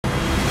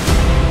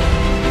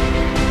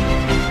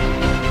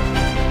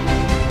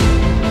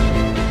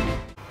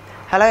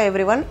Hello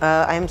everyone,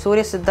 I am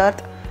Surya Siddharth.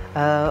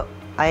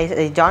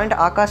 I joined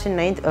Aakash in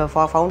 9th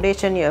for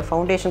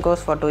foundation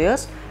course for 2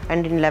 years,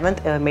 and in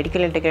 11th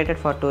medical integrated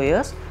for 2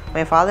 years.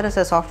 My father is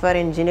a software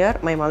engineer,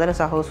 my mother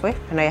is a housewife,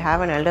 and I have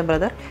an elder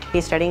brother. He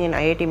is studying in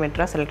IIT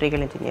Madras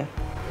electrical engineer.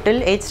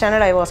 Till 8th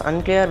standard I was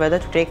unclear whether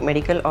to take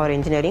medical or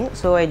engineering,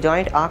 so I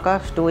joined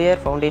Aakash 2-year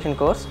foundation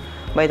course.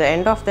 By the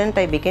end of 10th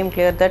I became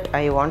clear that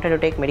I wanted to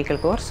take medical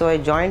course, so I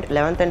joined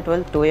 11th and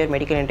 12th 2-year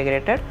medical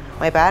integrated.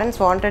 My parents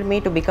wanted me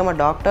to become a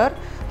doctor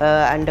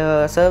and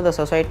serve the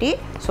society,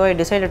 so I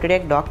decided to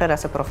take doctor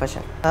as a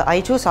profession.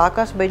 I chose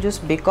Aakash BYJU'S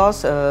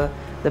because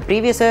the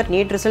previous year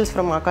NEET results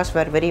from Aakash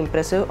were very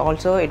impressive.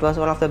 Also, it was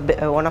one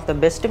of the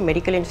best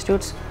medical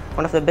institutes,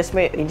 one of the best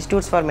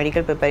institutes for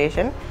medical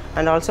preparation.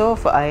 And also,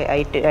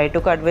 I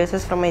took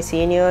advices from my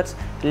seniors,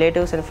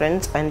 relatives, and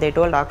friends, and they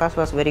told Aakash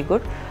was very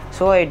good.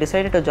 So I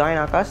decided to join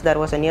Aakash. There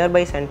was a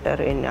nearby center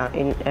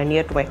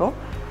near to my home,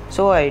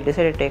 so I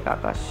decided to take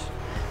Aakash.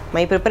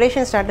 My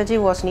preparation strategy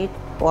was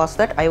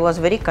that I was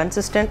very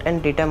consistent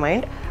and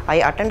determined. I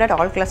attended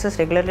all classes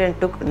regularly and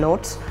took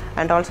notes,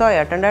 and also I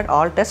attended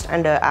all tests,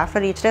 and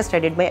after each test I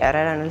did my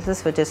error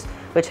analysis,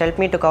 which helped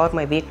me to cover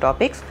my weak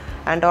topics.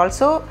 And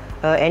also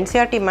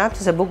NCERT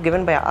Maps is a book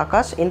given by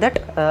Aakash. In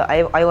that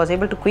I was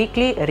able to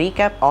quickly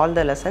recap all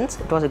the lessons.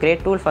 It was a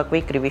great tool for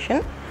quick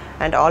revision.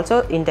 And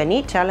also in the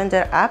NEET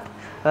Challenger app,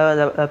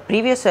 the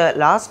previous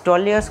last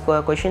 12 years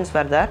questions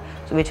were there,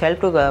 so which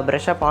helped to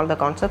brush up all the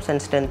concepts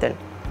and strengthen.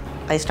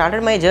 I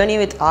started my journey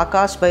with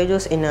Aakash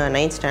BYJU'S in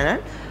 9th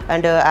standard,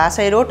 and as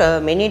I wrote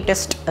many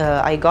tests,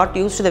 I got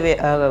used to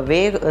the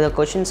way the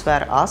questions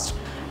were asked,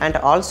 and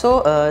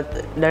also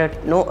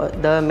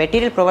the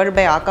material provided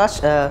by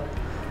Aakash,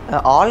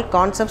 all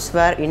concepts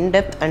were in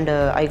depth, and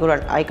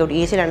I could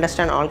easily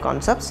understand all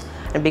concepts,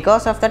 and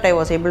because of that I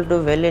was able to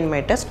do well in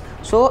my test.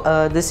 So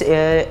this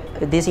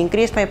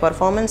increased my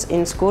performance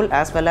in school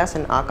as well as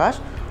in Aakash.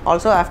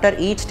 Also, after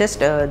each test,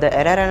 the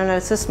error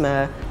analysis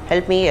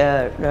helped me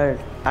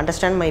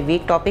understand my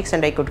weak topics,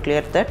 and I could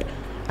clear that.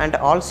 And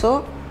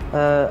also,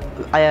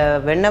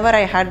 whenever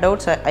I had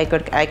doubts, I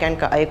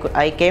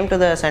came to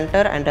the center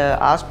and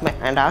asked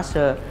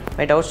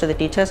my doubts to the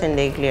teachers, and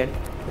they cleared.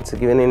 It's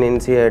given in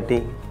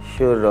NCERT.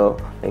 Sure,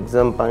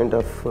 exam point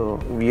of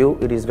view,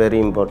 it is very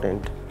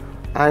important.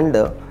 And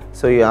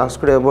so you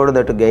asked about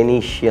that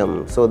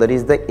gynecium. So that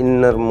is the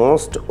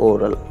innermost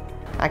oral.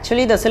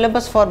 Actually, the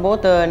syllabus for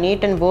both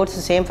NEET and boards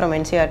is same from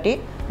NCERT,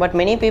 but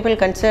many people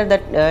consider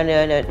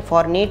that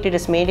for NEET it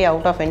is mainly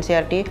out of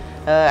NCERT,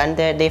 and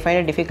they find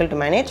it difficult to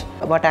manage.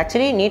 But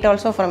actually NEET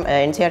also from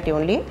NCERT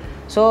only.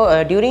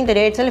 So during the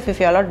day itself, if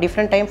you allot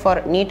different time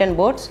for NEET and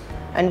boards,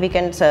 and we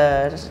can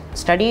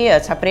study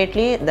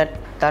separately that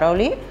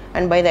thoroughly,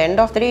 and by the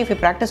end of the day if we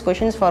practice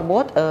questions for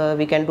both,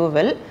 we can do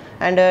well.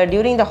 And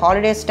during the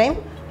holidays time,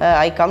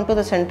 I come to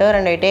the center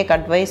and I take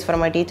advice from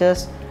my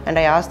teachers, and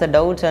I ask the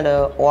doubts and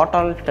what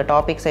all the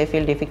topics I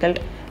feel difficult,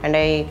 and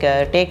I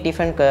take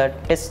different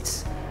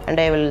tests, and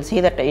I will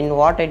see that in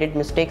what I did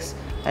mistakes,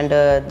 and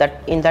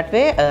that in that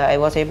way I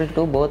was able to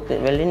do both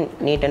well in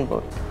NEET and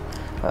board.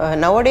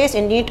 Nowadays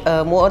in NEET,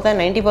 more than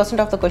 90%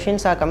 of the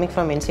questions are coming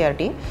from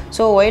NCERT.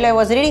 So while I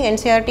was reading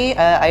NCERT,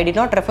 I did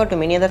not refer to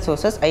many other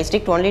sources. I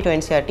stick only to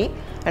NCERT,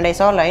 and I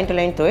saw line to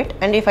line through it.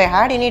 And if I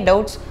had any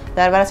doubts,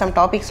 there were some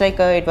topics like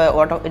it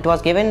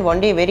was given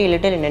only very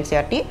little in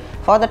NCERT.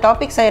 For the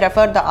topics I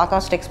referred the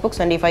Aakash textbooks,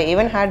 and if I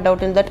even had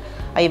doubt in that,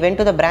 I went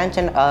to the branch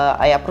and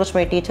I approached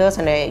my teachers,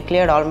 and I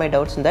cleared all my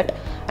doubts in that.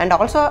 And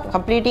also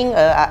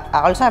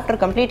after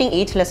completing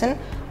each lesson,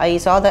 I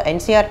saw the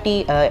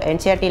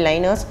NCERT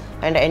liners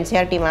and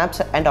NCERT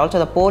maps, and also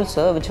the polls,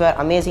 which were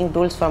amazing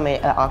tools from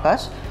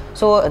Aakash.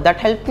 So that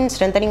helped in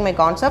strengthening my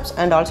concepts,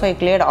 and also I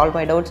cleared all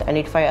my doubts, and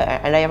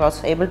I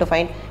was able to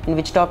find in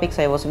which topics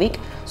I was weak.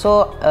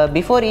 So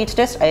before each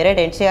test I read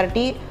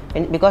NCERT,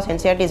 because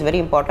NCERT is very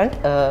important.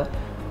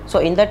 So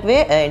in that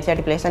way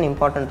NCERT plays an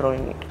important role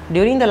in it.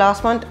 During the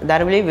last month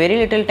there will be very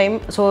little time,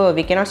 so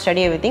we cannot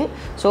study everything.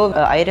 So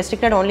I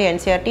restricted only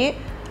NCERT,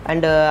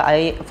 and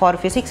for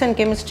physics and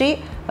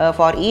chemistry,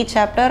 for each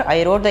chapter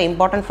I wrote the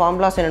important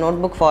formulas in a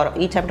notebook for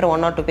each chapter,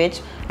 1 or 2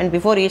 pages, and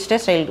before each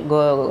test I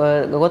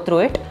will go through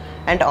it.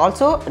 And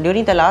also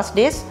during the last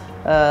days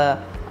I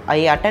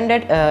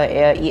attended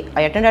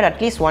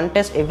at least one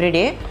test every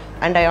day,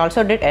 and I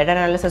also did error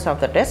analysis of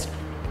the test.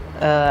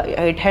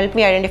 It helped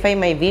me identify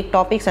my weak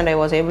topics, and I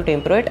was able to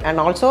improve it. And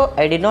also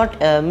I did not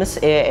miss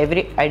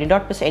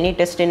any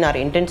test in our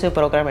intensive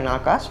program in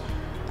Aakash.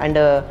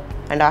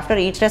 And after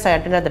each test I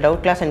attended the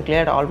doubt class and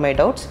cleared all my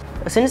doubts.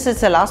 Since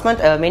it's the last month,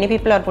 many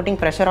people are putting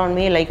pressure on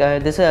me, like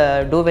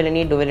do well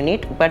in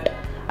it, but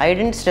I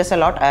didn't stress a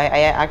lot.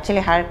 I actually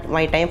had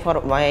my time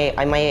for I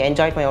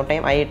enjoyed my own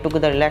time. I took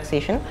the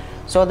relaxation,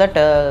 so that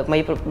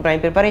my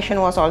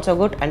preparation was also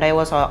good, and I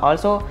was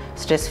also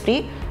stress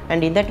free,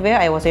 and in that way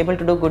I was able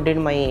to do good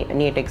in my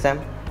NEET exam.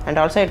 And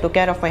also I took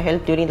care of my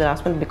health during the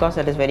last month, because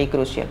that is very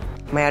crucial.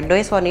 My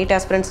advice for NEET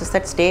aspirants is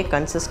that stay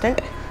consistent,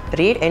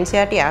 read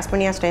NCERT as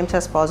many times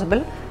as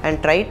possible,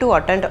 and try to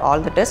attend all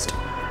the tests.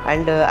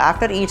 and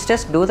after each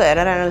test do the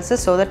error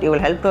analysis so that you will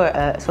help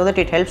to so that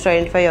it helps to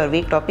identify your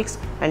weak topics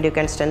and you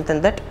can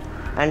strengthen that.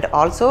 And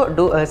also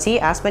do see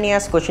as many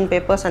as question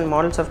papers and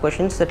models of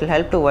questions that will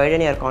help to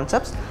widen your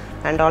concepts.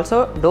 And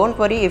also don't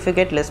worry if you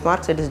get less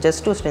marks, it is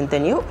just to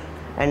strengthen you.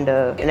 And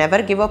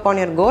never give up on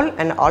your goal,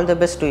 and all the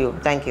best to you.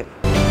 Thank you.